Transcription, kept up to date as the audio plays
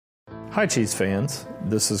Hi, Chiefs fans.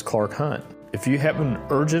 This is Clark Hunt. If you have an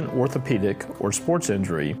urgent orthopedic or sports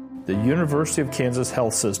injury, the University of Kansas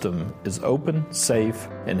Health System is open, safe,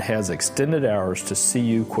 and has extended hours to see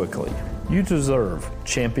you quickly. You deserve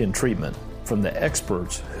champion treatment from the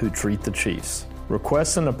experts who treat the Chiefs.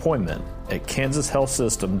 Request an appointment at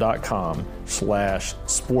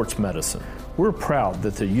kansashealthsystem.com/sportsmedicine. We're proud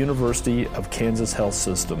that the University of Kansas Health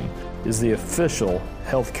System is the official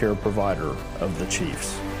healthcare provider of the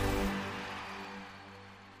Chiefs.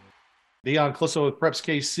 Dion Clisso with Preps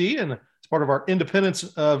KC, and as part of our Independence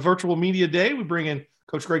Virtual Media Day, we bring in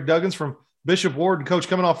Coach Greg Duggins from Bishop Ward. And Coach,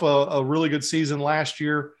 coming off a really good season last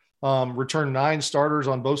year, returned 9 starters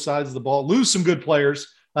on both sides of the ball, lose some good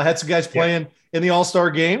players. Had some guys playing in the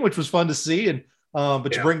All-Star game, which was fun to see. And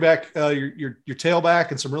but you bring back your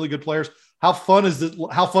tailback and some really good players. How fun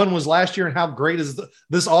was last year, and how great has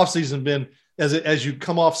this offseason been as you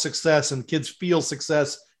come off success and kids feel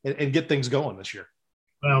success and get things going this year?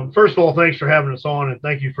 Well, first of all, thanks for having us on, and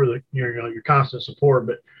thank you for your constant support.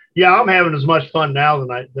 But yeah, I'm having as much fun now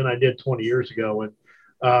than I did 20 years ago. And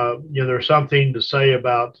there's something to say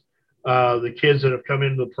about the kids that have come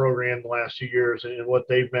into the program the last few years and what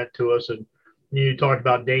they've meant to us. And you talked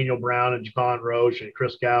about Daniel Brown and Javon Roche and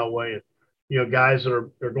Chris Galloway, and guys that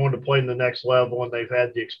are going to play in the next level, and they've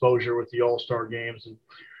had the exposure with the All-Star games.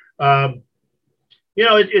 And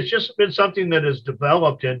it's just been something that has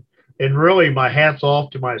developed. And really, my hat's off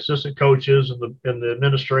to my assistant coaches and the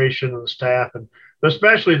administration and the staff, and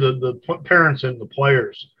especially the parents and the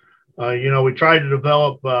players. We tried to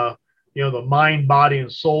develop, the mind, body,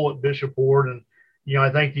 and soul at Bishop Ward. And, I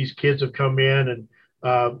think these kids have come in, and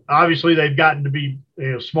obviously they've gotten to be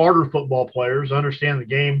smarter football players, understand the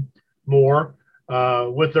game more.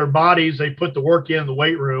 With their bodies, they put the work in the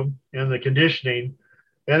weight room and the conditioning.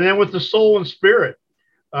 And then with the soul and spirit,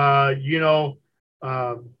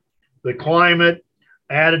 the climate,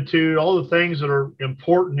 attitude, all the things that are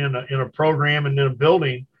important in a program and in a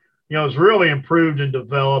building, is really improved and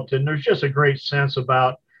developed. And there's just a great sense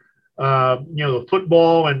about, the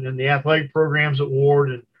football and the athletic programs at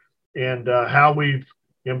Ward and how we've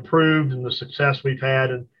improved and the success we've had.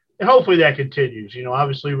 And hopefully that continues.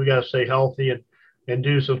 Obviously we got to stay healthy and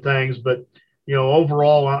do some things. But,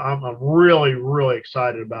 overall, I'm really, really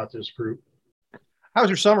excited about this group. How's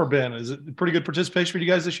your summer been? Is it pretty good participation for you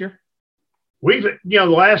guys this year? We've, the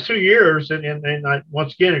last 2 years, and I,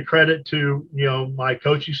 once again, a credit to, my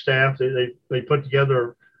coaching staff. They put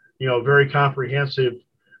together, a very comprehensive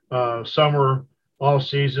summer all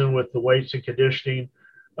season with the weights and conditioning.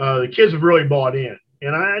 The kids have really bought in.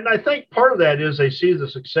 And I think part of that is they see the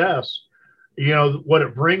success, what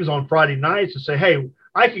it brings on Friday nights, and say, hey,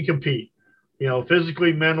 I can compete,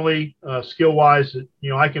 physically, mentally, skill-wise,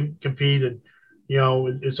 I can compete. And,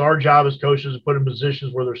 it's our job as coaches to put in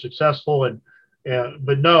positions where they're successful.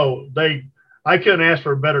 But no, I couldn't ask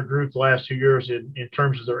for a better group the last 2 years in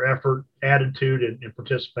terms of their effort, attitude, and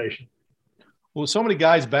participation. Well, so many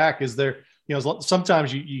guys back, is there,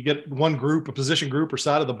 sometimes you get one group, a position group or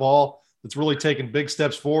side of the ball that's really taking big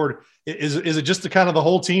steps forward. Is it just the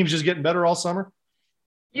whole team's just getting better all summer?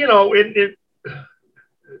 Our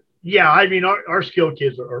skilled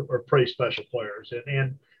kids are pretty special players.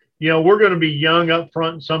 And we're going to be young up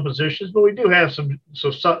front in some positions, but we do have some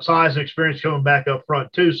size and experience coming back up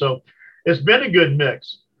front too. So it's been a good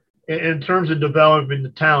mix in terms of developing the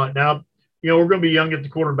talent. Now, we're going to be young at the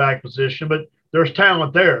quarterback position, but there's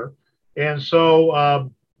talent there. And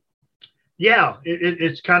so,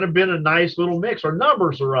 it's kind of been a nice little mix. Our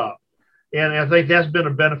numbers are up. And I think that's been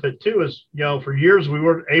a benefit too, is, for years we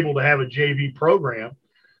weren't able to have a JV program.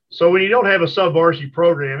 So when you don't have a sub-varsity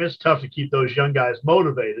program, it's tough to keep those young guys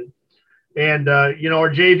motivated. And, our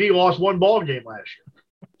JV lost 1 ball game last year.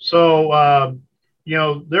 So,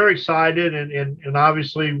 they're excited, and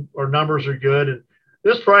obviously our numbers are good. And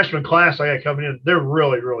this freshman class I got coming in, they're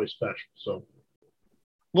really, really special. So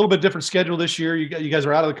a little bit different schedule this year. You guys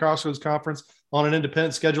are out of the Crossroads Conference on an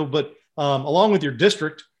independent schedule, but along with your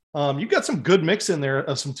district, you've got some good mix in there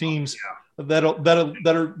of some teams that are going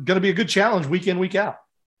to be a good challenge week in, week out.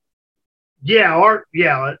 Yeah, our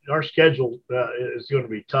schedule is going to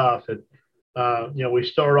be tough, and we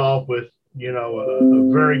start off with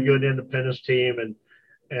a very good Independence team,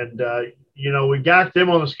 and we got them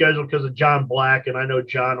on the schedule because of John Black, and I know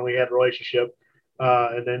John, and we had a relationship,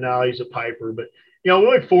 and then now he's a Piper, but we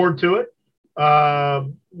look forward to it.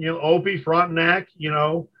 Opie Frontenac,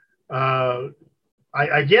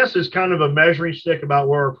 I guess is kind of a measuring stick about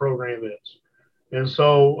where our program is, and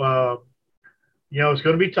so it's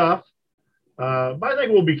going to be tough. But I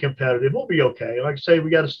think we'll be competitive. We'll be okay. Like I say,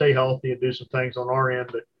 we got to stay healthy and do some things on our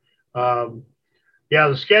end. But yeah,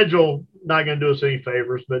 the schedule not going to do us any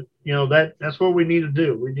favors, but that's what we need to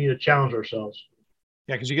do. We need to challenge ourselves.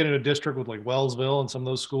 Yeah, because you get in a district with like Wellsville and some of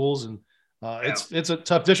those schools, and it's a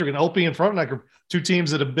tough district. And Opie and Frontenac are two teams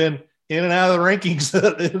that have been in and out of the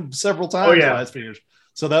rankings several times the last few years.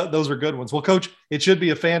 So those are good ones. Well, Coach, it should be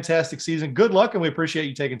a fantastic season. Good luck, and we appreciate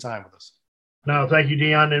you taking time with us. No, thank you,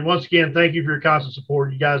 Dion. And once again, thank you for your constant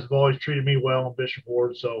support. You guys have always treated me well on Bishop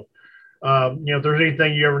Ward. So, if there's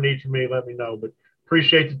anything you ever need from me, let me know. But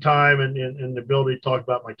appreciate the time and the ability to talk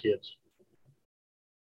about my kids.